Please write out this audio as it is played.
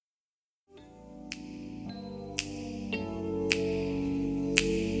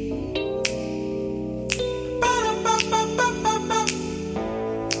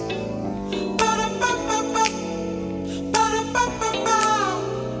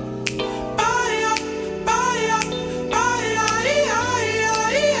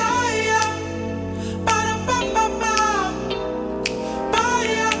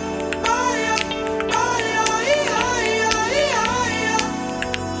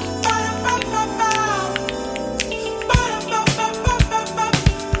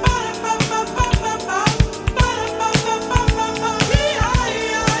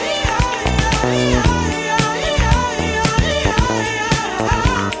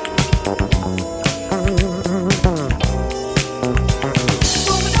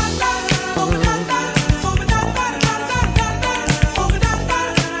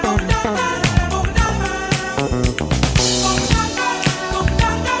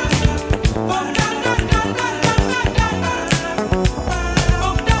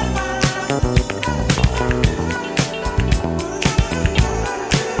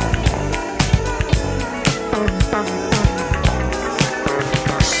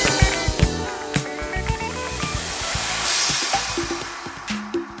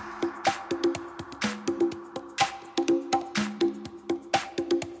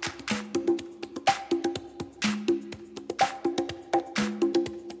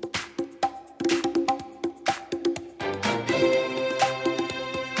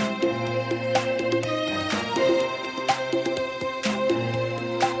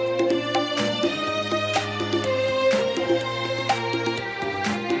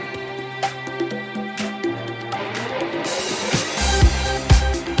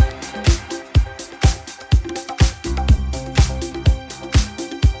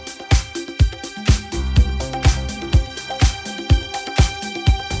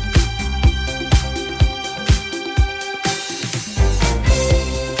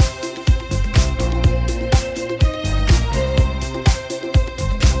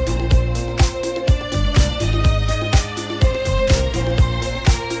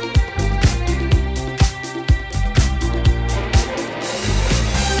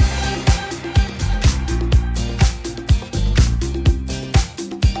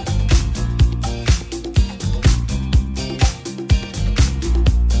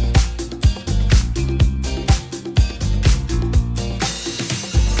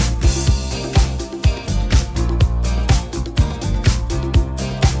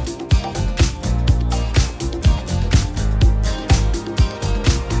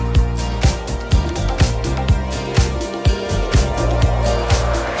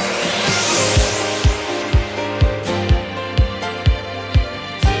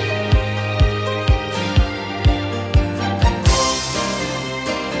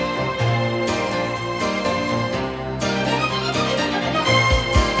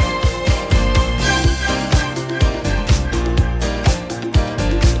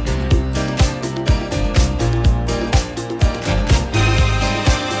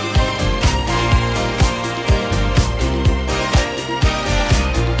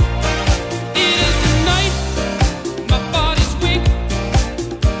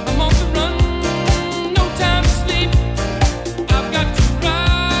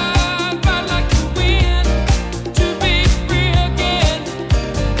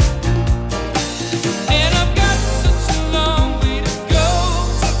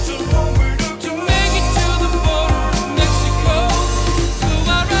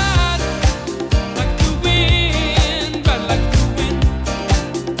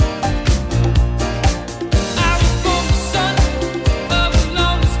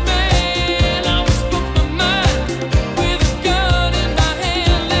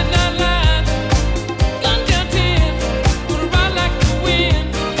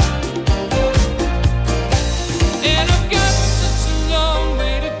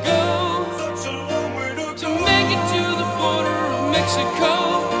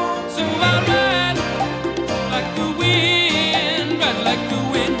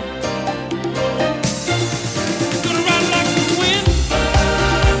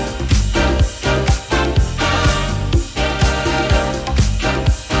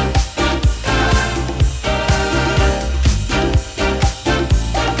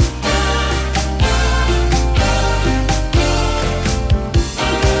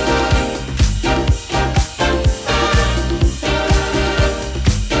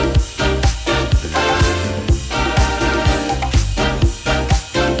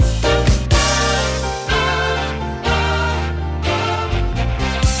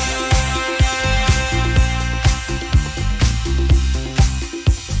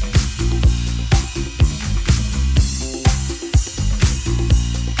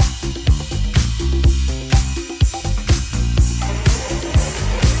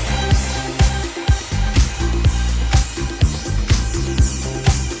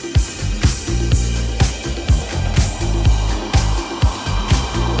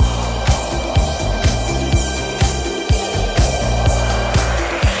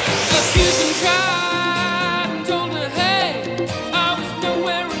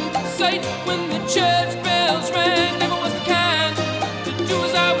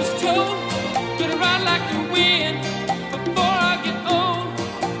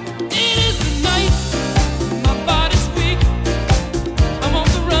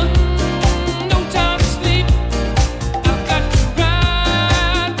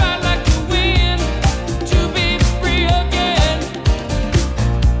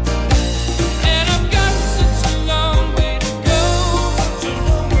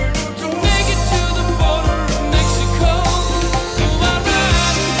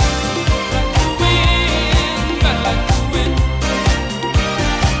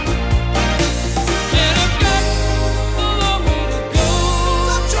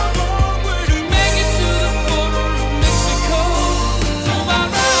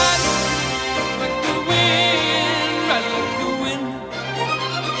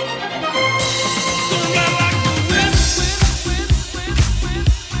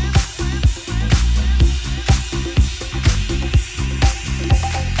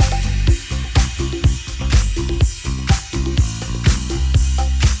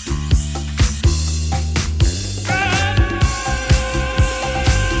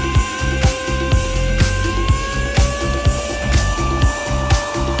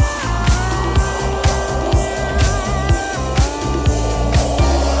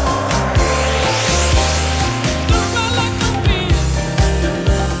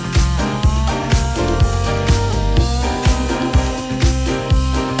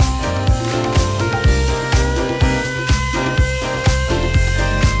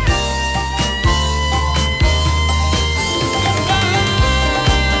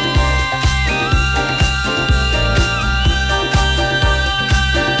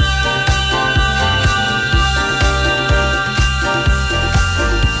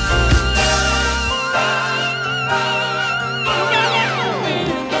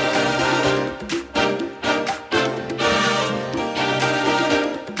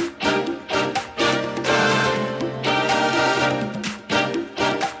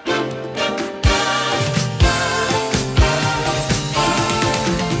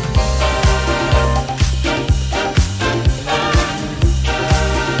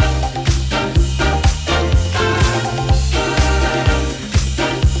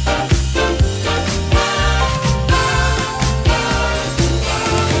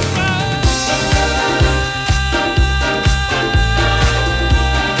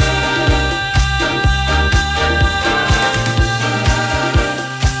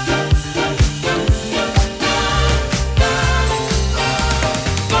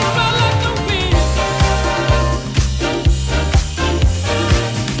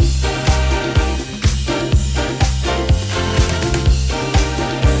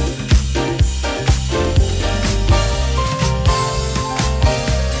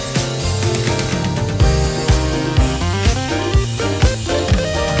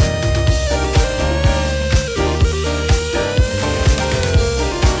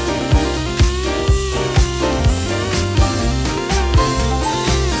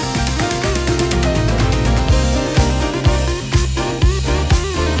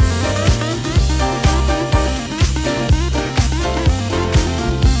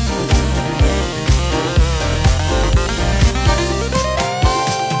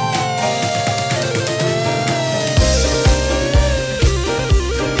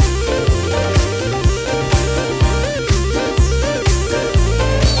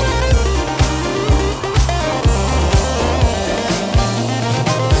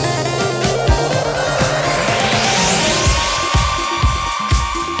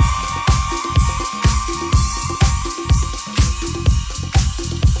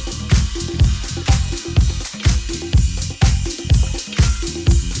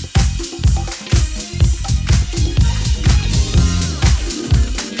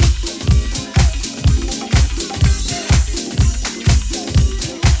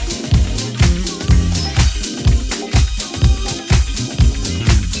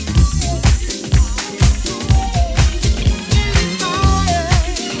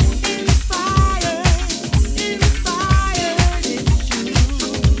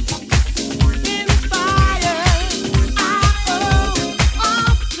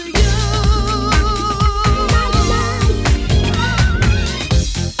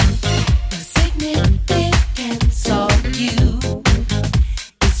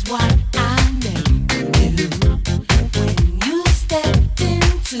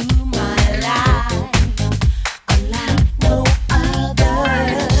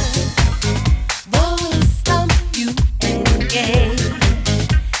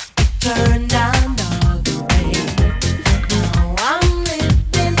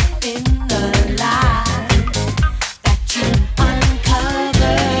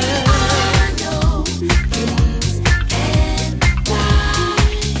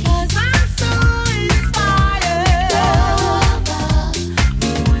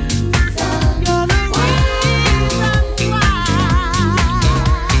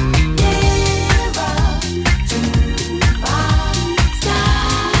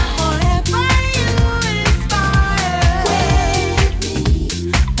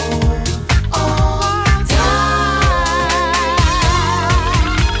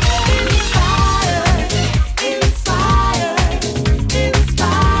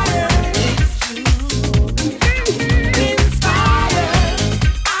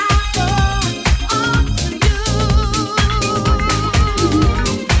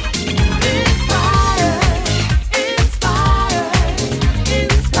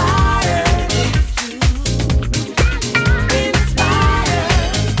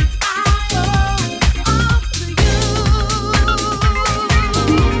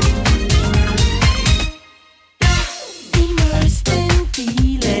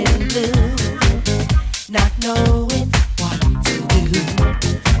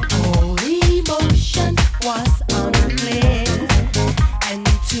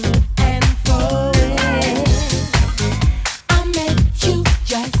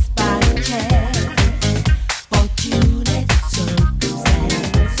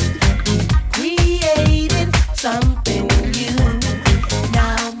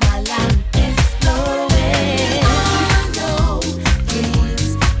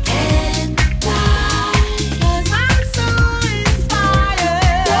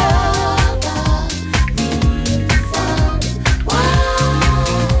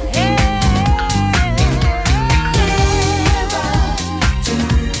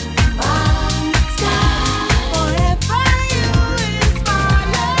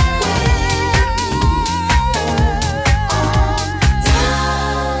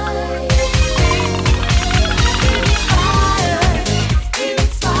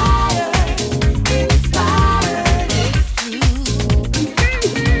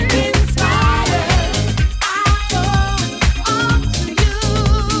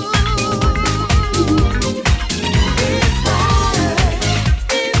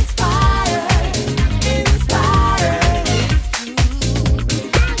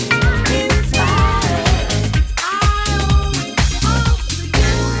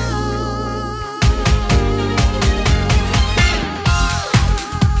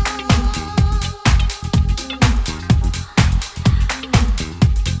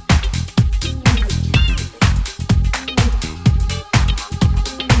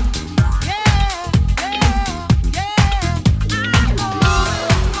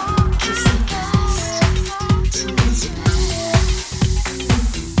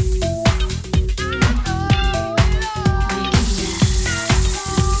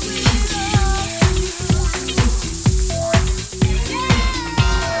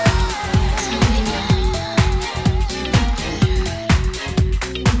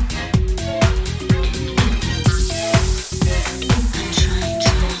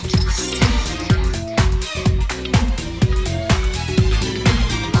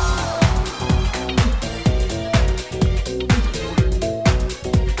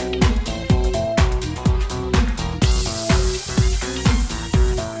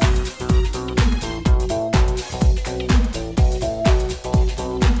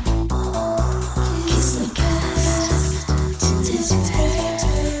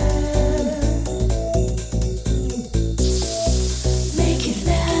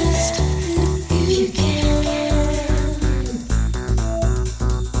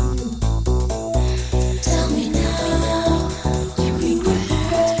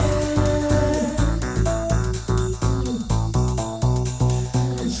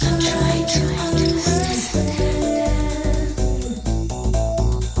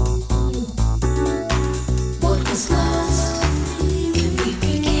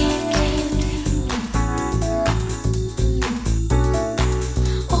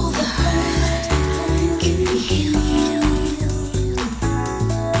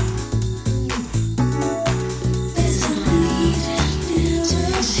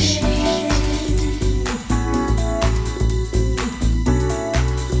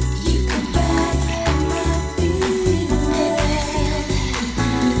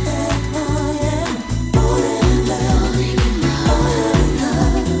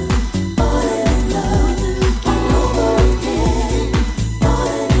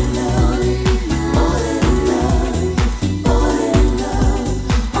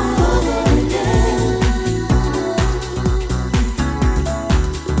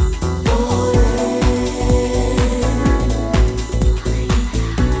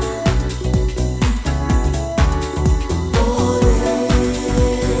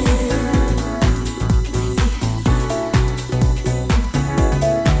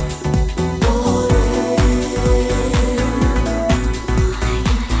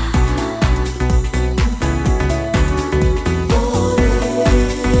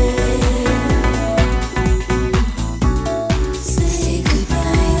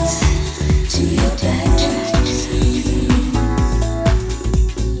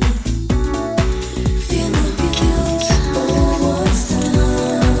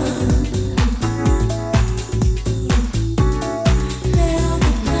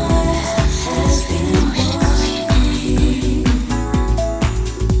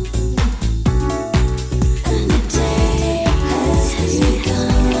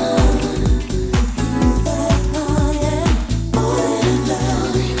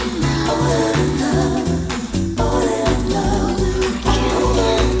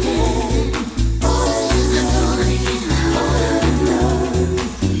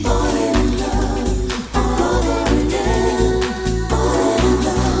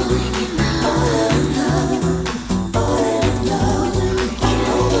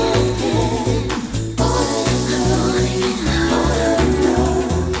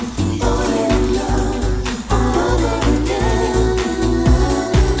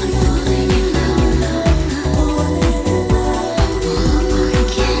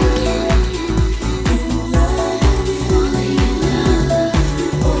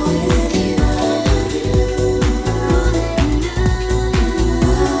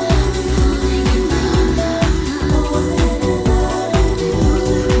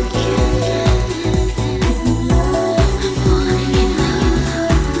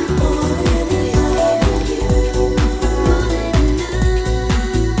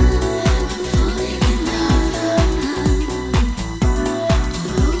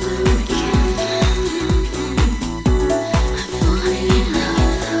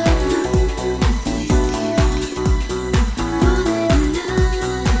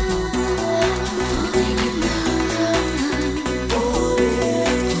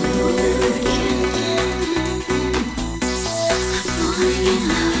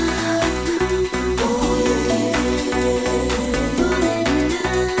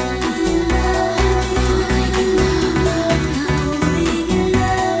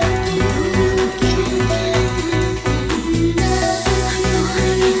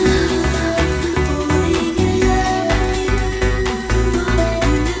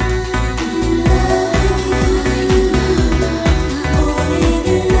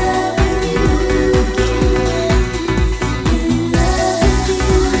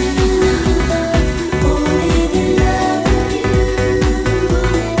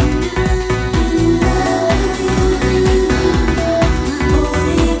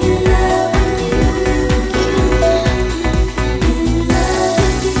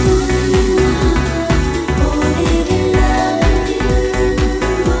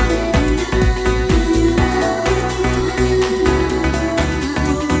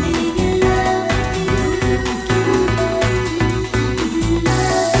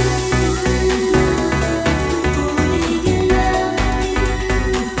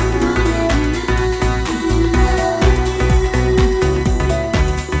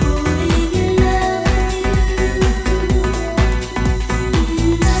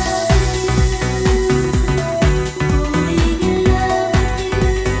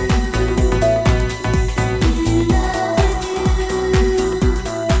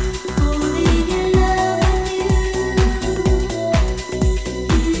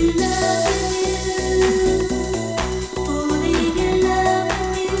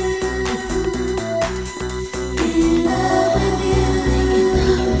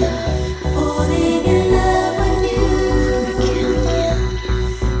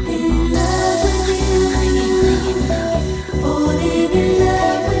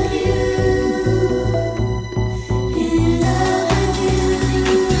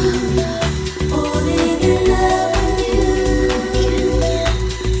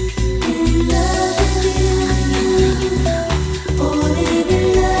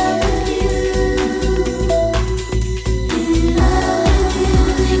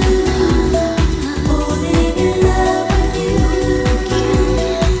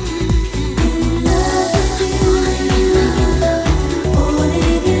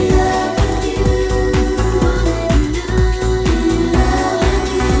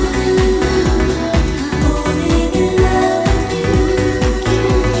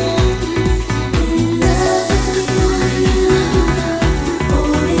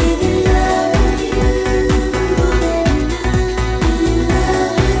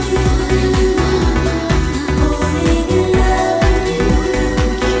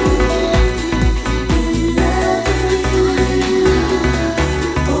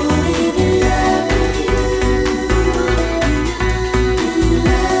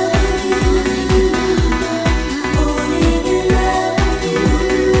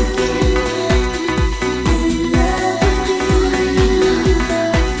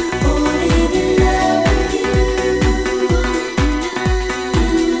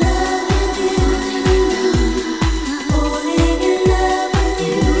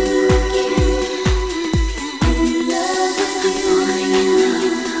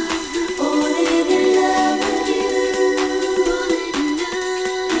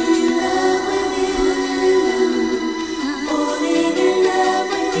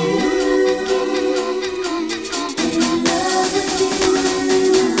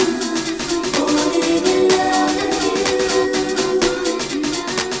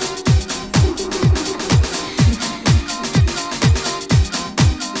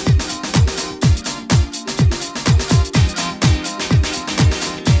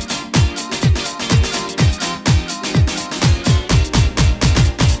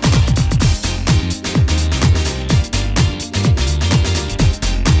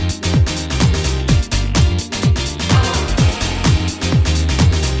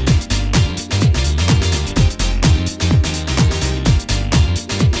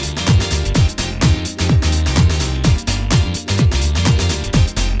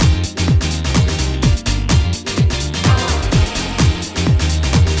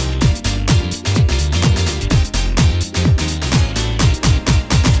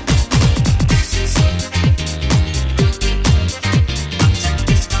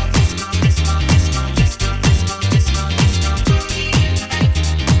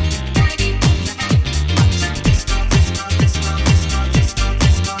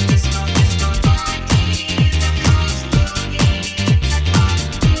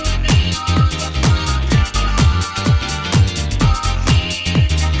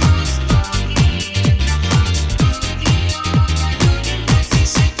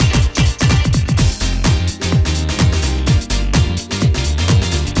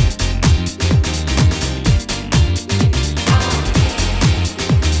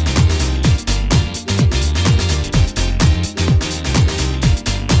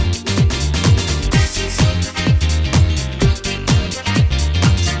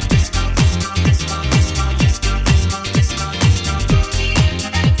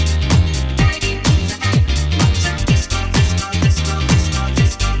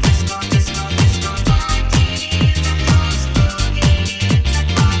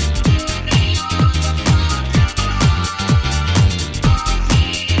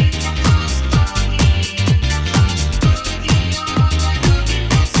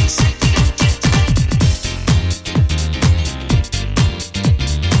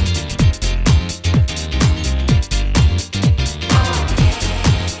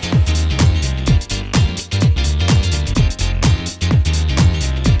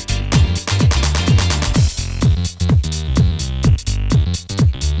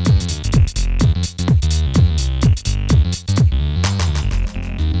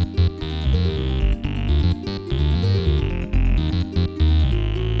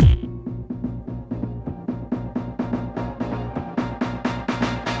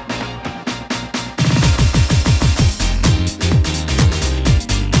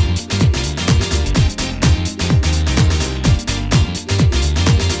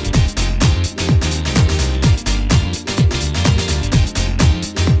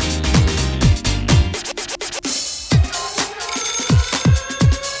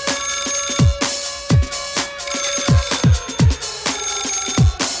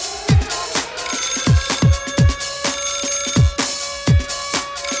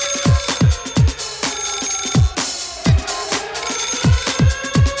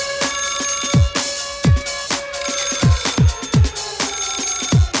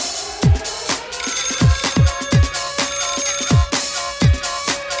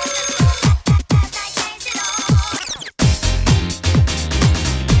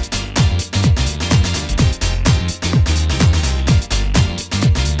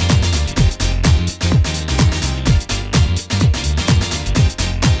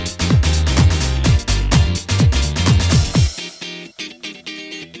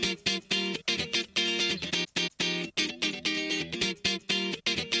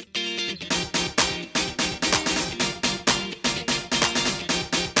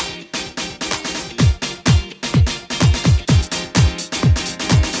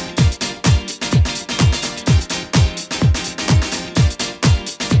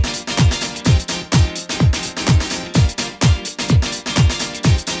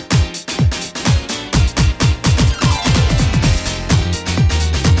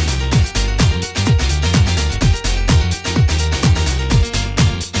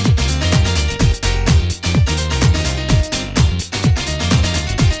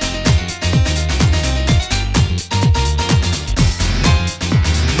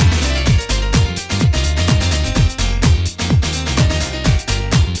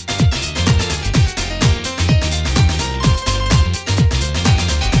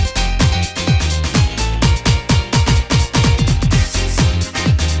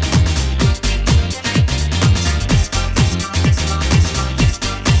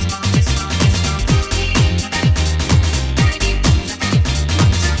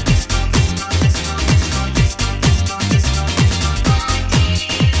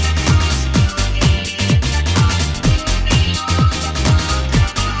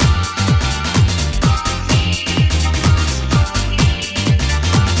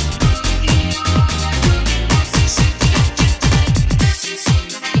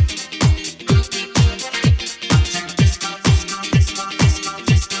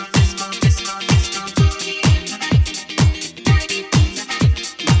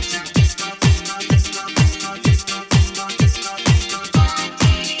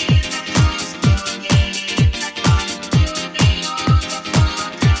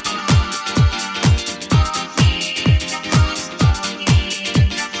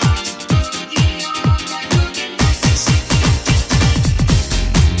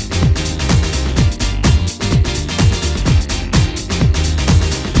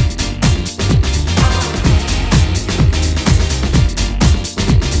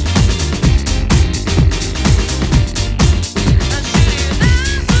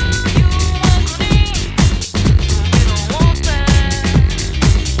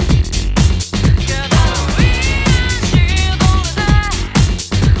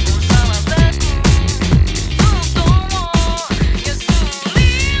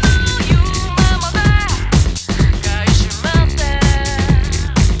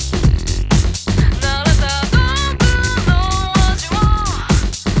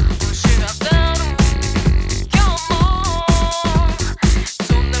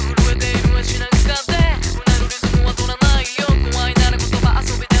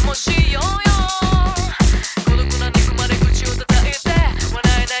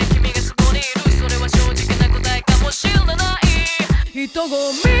人混みに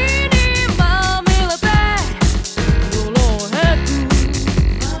まみれて泥へく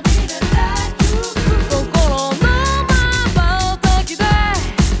心のまばたきで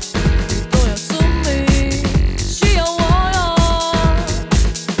一休みしようよ。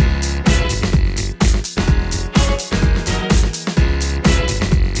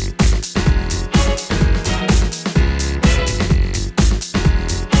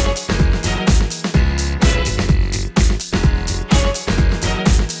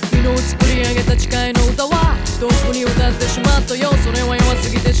作り上げた誓いの歌はどこに歌ってしまったよ。それは弱す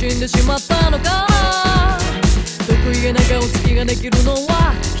ぎて死んでしまったのかな。得意げな顔つきができるの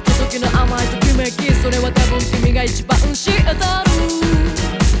はひとときの甘いときめき。それは多分君が一番知ってる。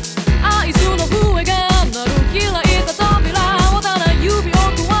合図の笛が鳴る開いた扉をただ指を加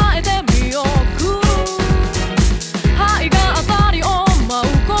えてみよう。肺が当たりを舞う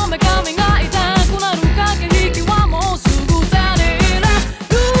こめかみが痛くなる駆け引きはもうすぐ手に入れ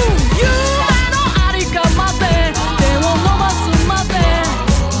夢のありかまで手を伸ばすまで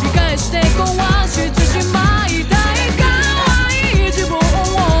繰り返して壊してしまいたい。可愛い自分を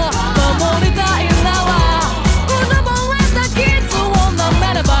守りたいならうぬぼれた傷を舐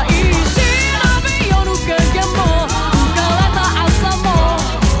めればいい。忍び寄る影も浮かれた朝も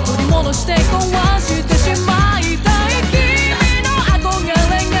取り戻して壊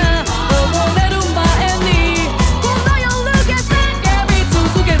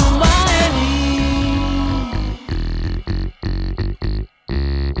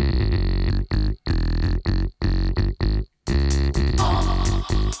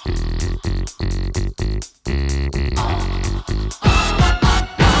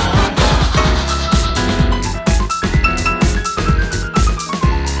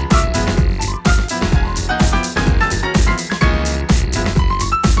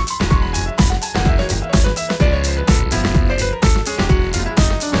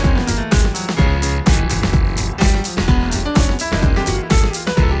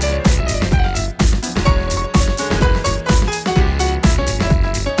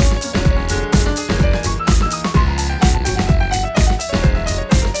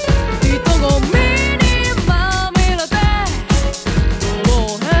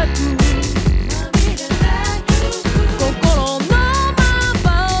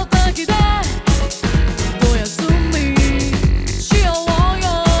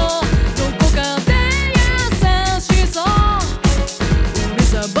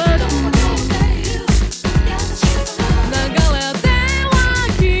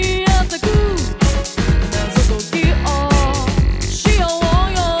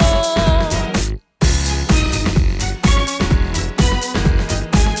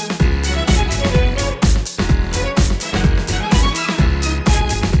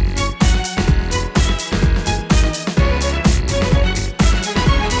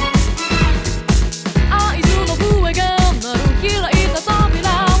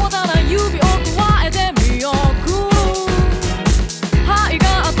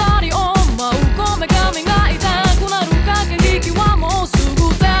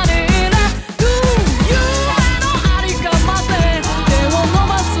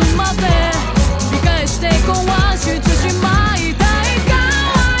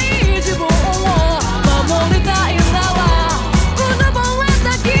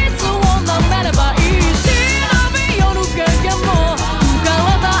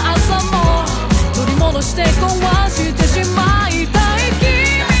てしまいたい。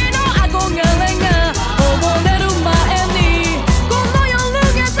君の憧れが溺れる前にこの夜が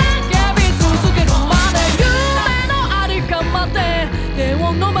叫び続ける前に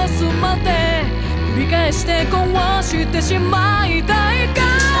して壊してしまいたい。可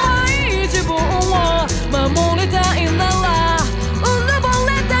愛い自分を守りたいならうぬぼ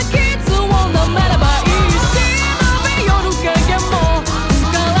れた傷を舐めればいい。忍び寄る影も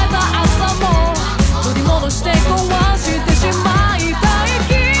浮かれた朝も取り戻して壊してしまいたい。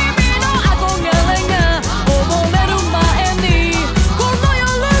君の憧れが溺れる前にこの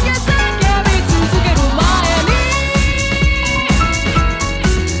夜が叫び続ける前に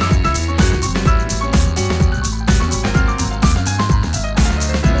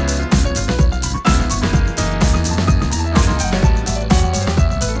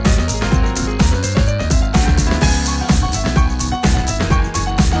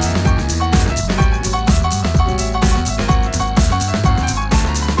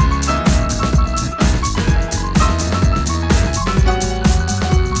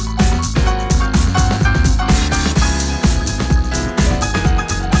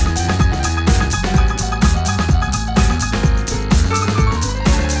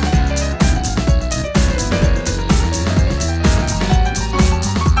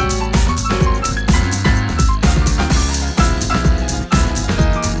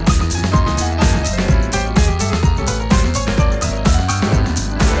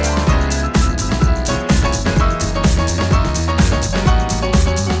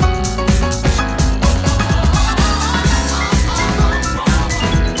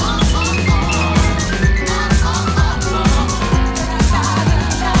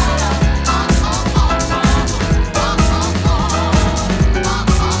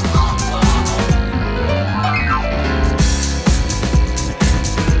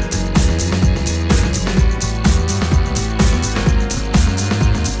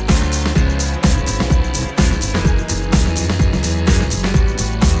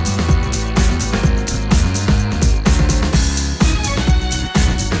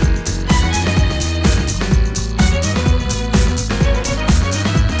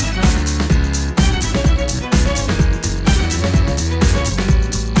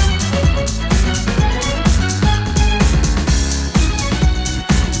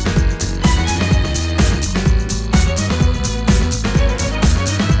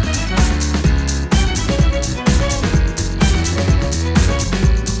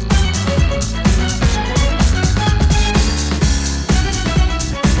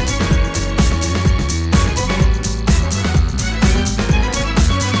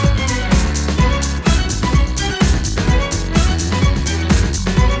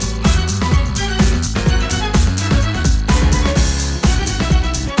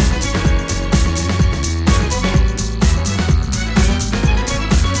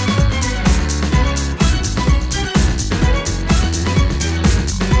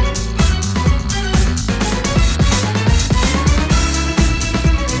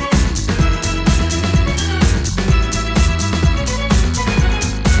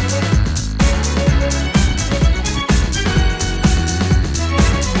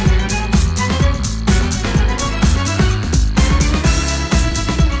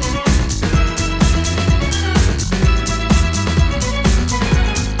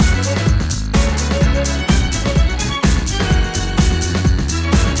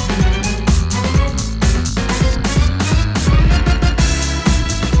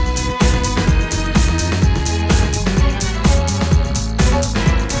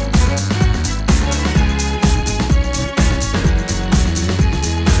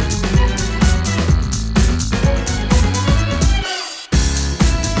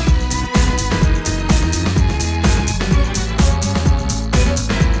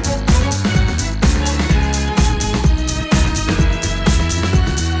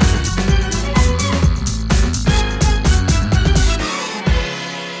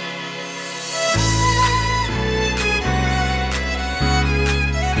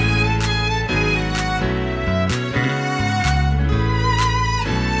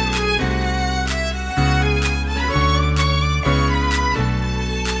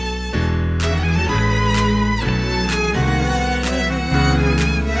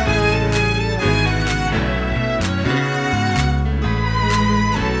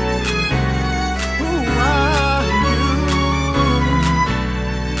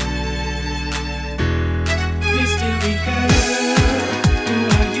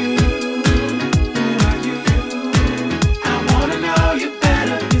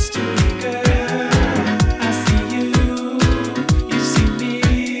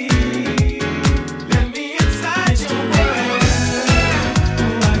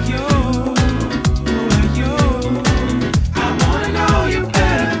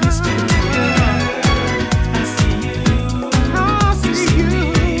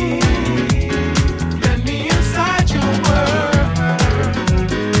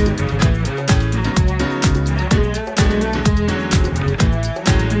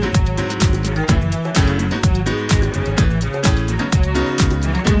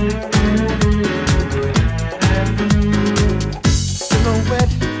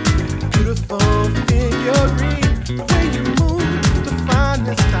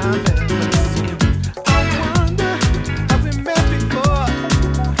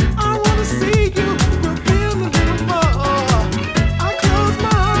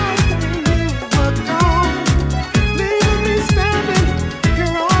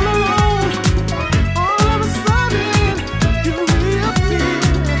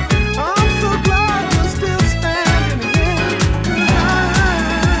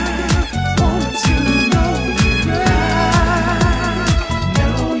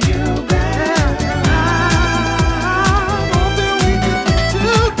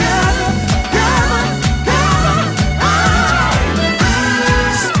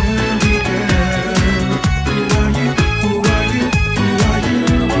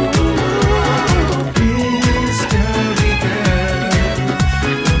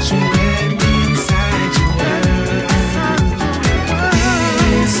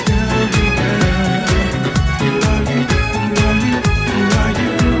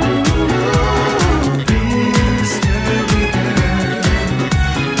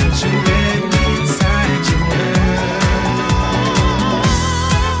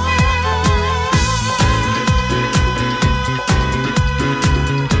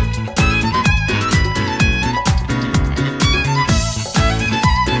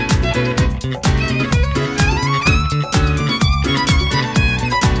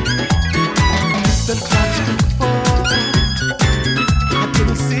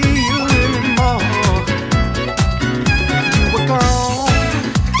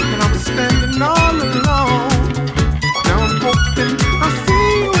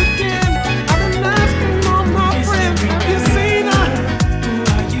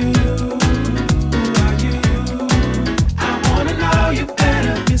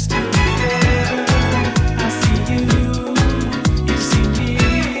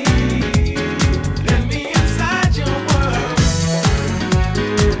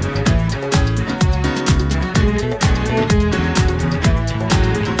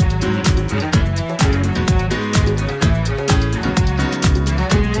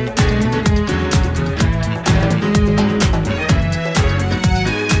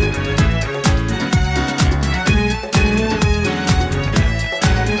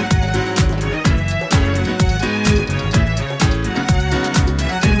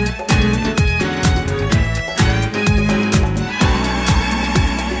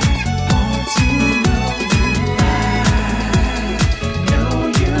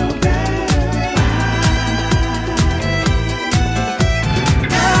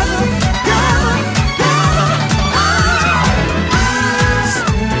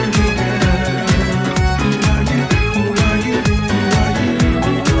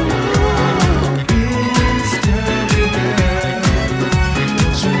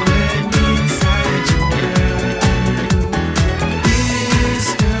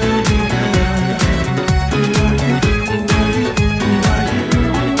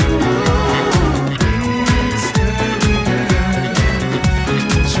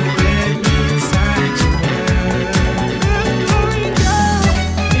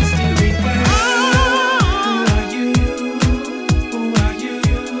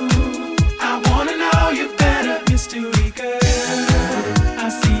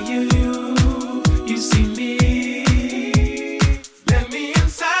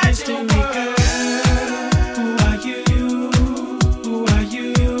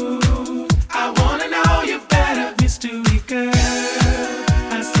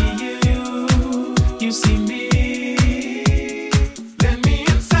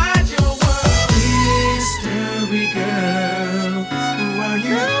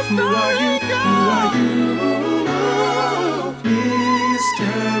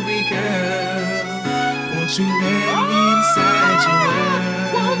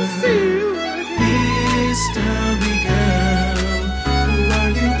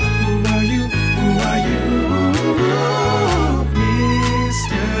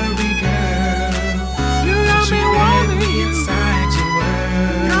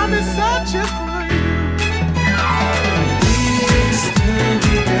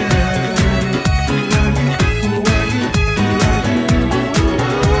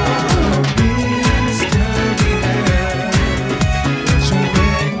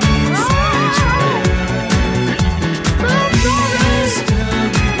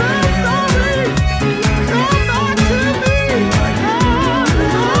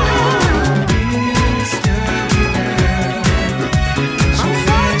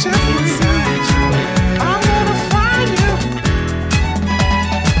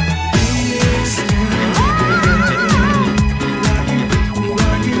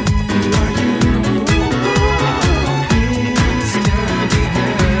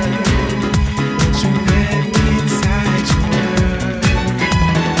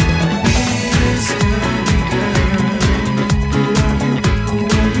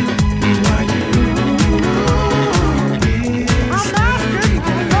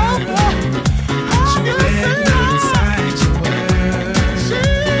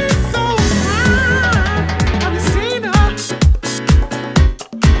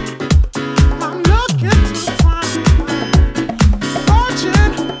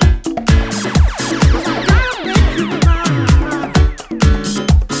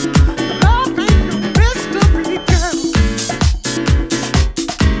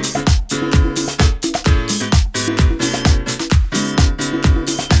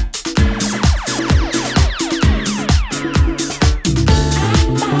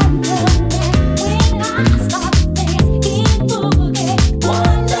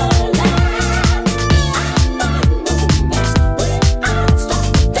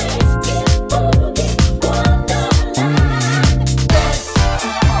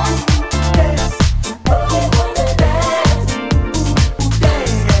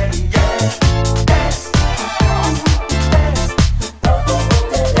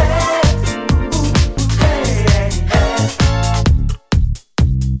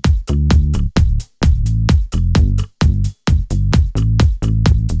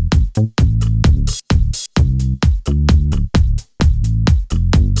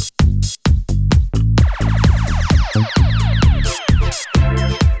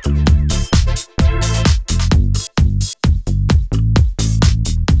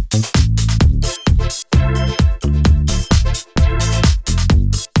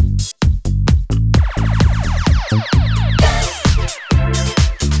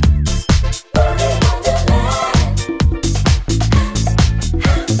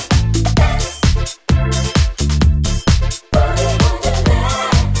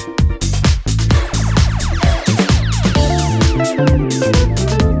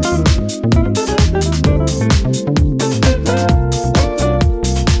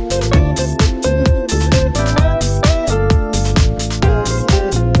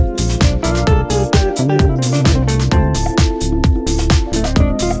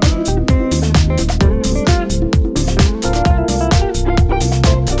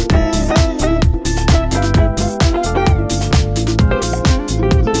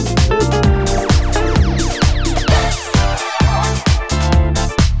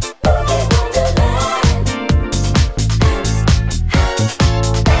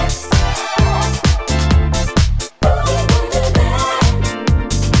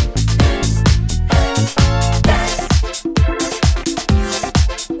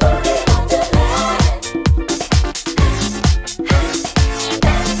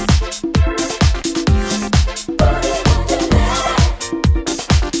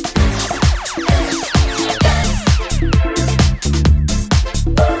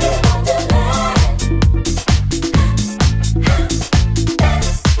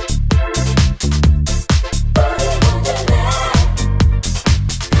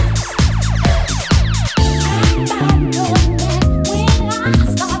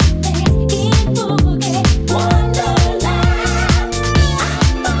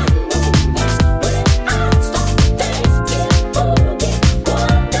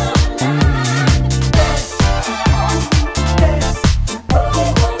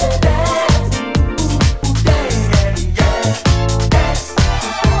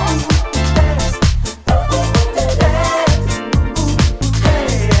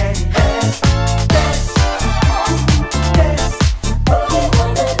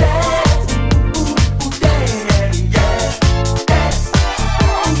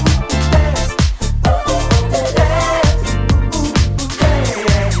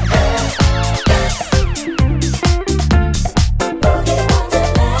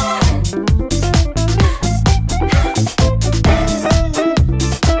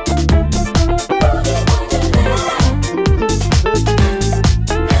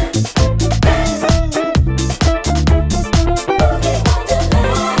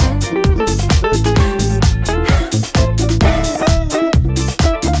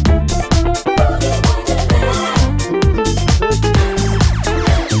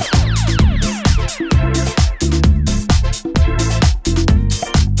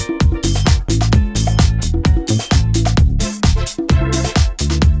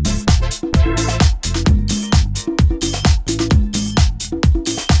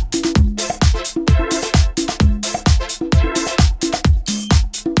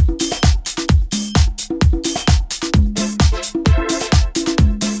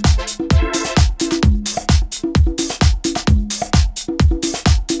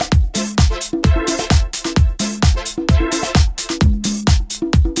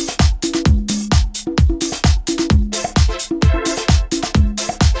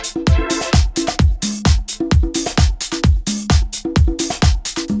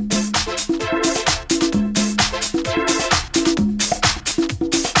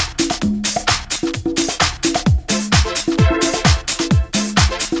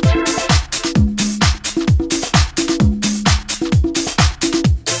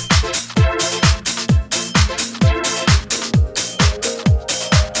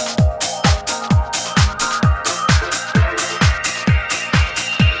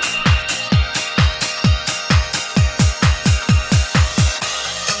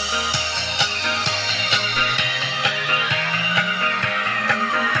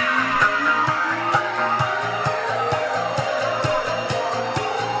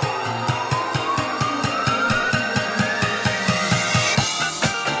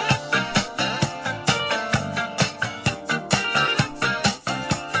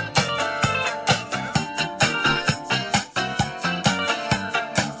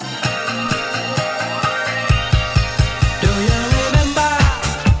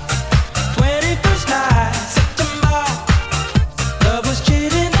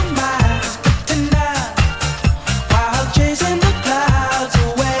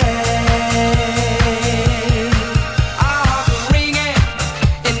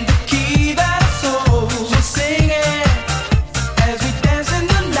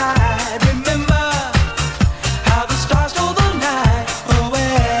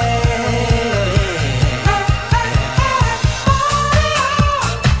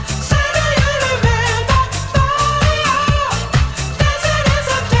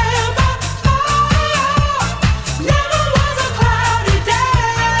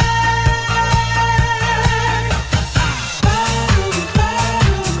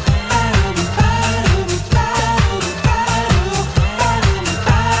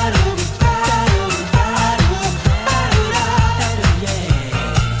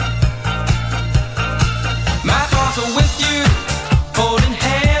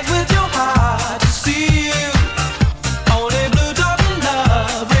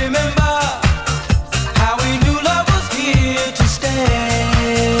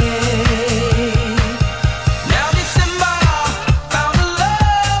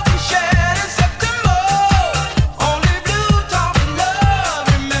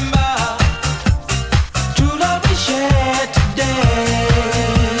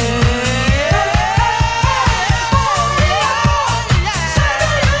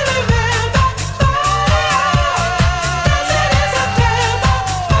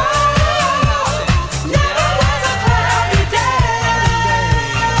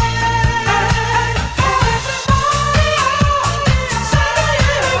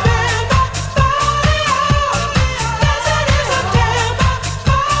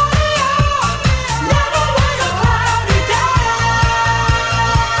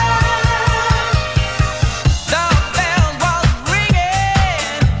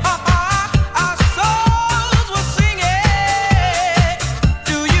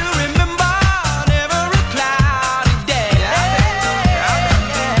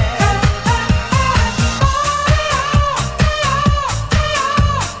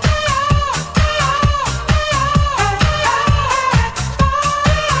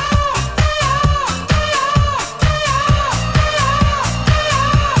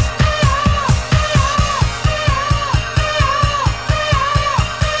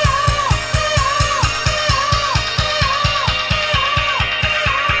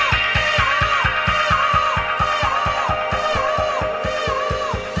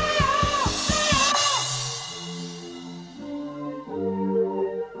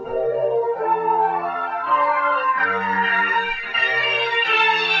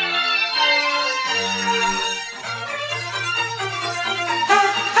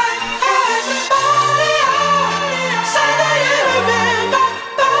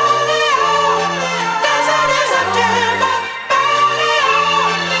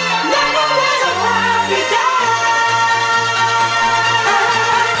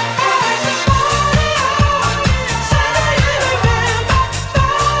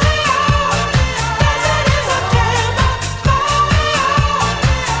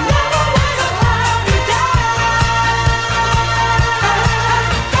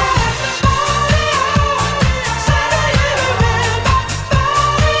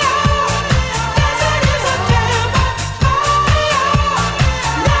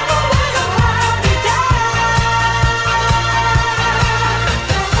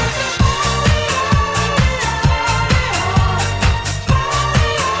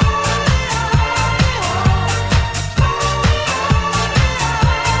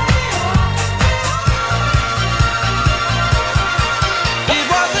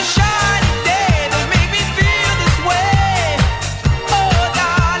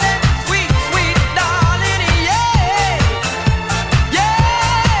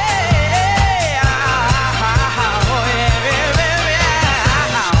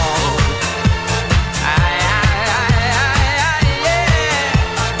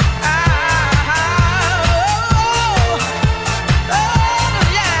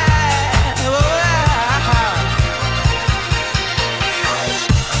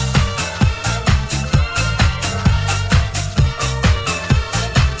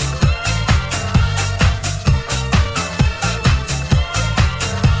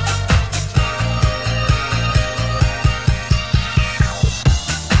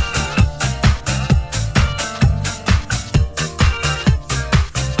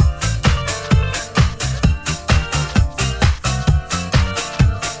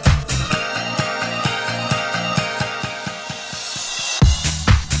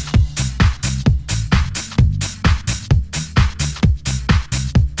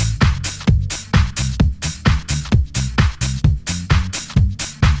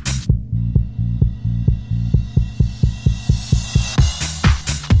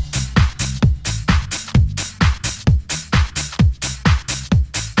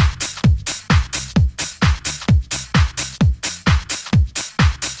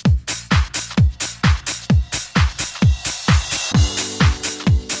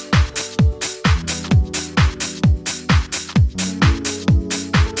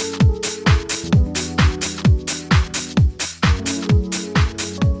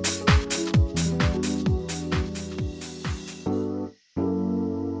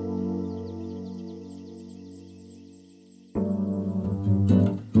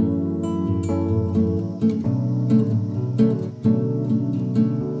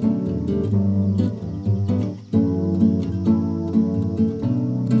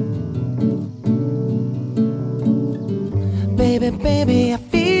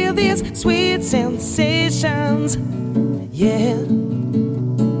these sweet sensations. Yeah,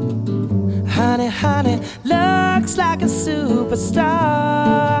 honey, honey, looks like a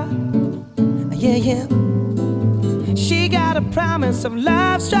superstar. Yeah, yeah. She got a promise of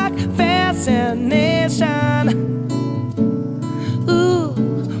love-struck fascination. Ooh,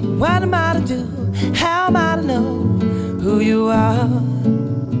 what am I to do? How am I to know who you are?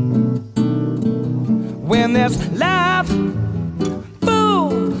 When there's love,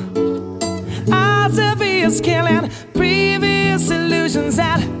 fool, odds of years killing previous illusions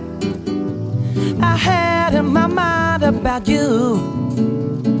that I had in my mind about you.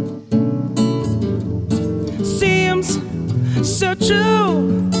 Seems so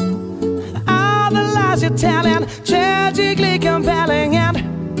true, all the lies you're telling, tragically compelling, and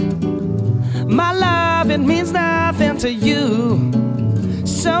my love, it means nothing to you.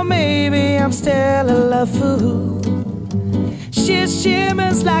 So maybe I'm still a love fool. She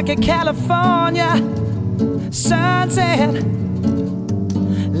shimmers like a California sunset.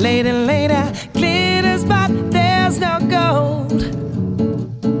 Later, later, glitters, but there's no gold.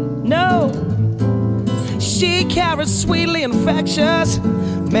 No, she carries sweetly infectious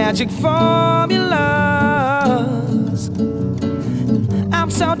magic formulas. I'm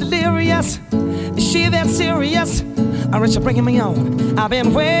so delirious, is she that serious? Or is she bringing me on? I've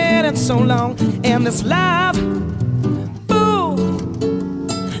been waiting so long, and this love, fool,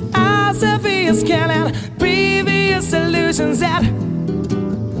 eyes of years killing previous illusions that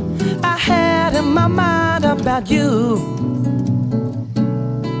I had in my mind about you.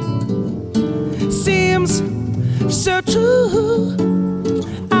 Seems so true,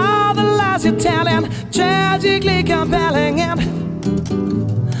 all the lies you're telling, tragically compelling, and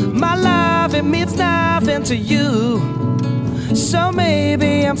my love, it means nothing to you. So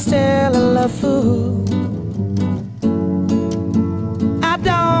maybe I'm still a love fool. I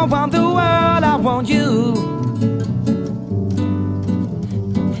don't want the world, I want you.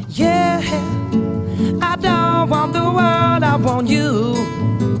 Yeah, I don't want the world, I want you.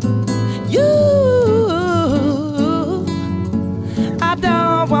 You, I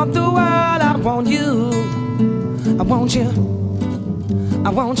don't want the world, I want you. I want you, I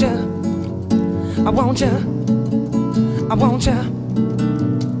want you, I want you, I want you.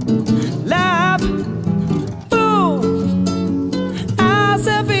 Love, fool, eyes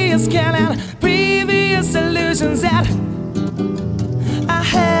of years killing previous illusions that I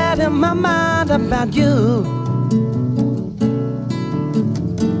had in my mind about you.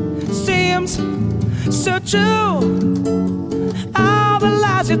 Seems so true, all the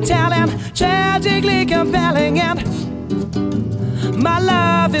lies you're telling, tragically compelling, and my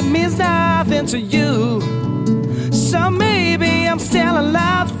love, it means nothing to you. So maybe I'm still a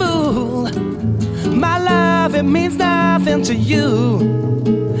love fool. My love, it means nothing to you.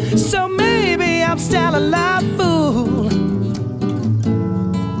 So maybe I'm still a love fool.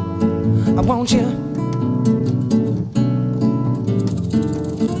 I want you.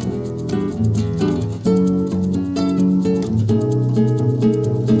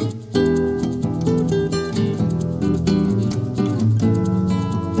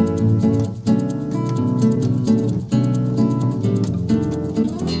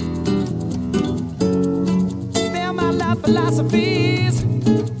 Philosophies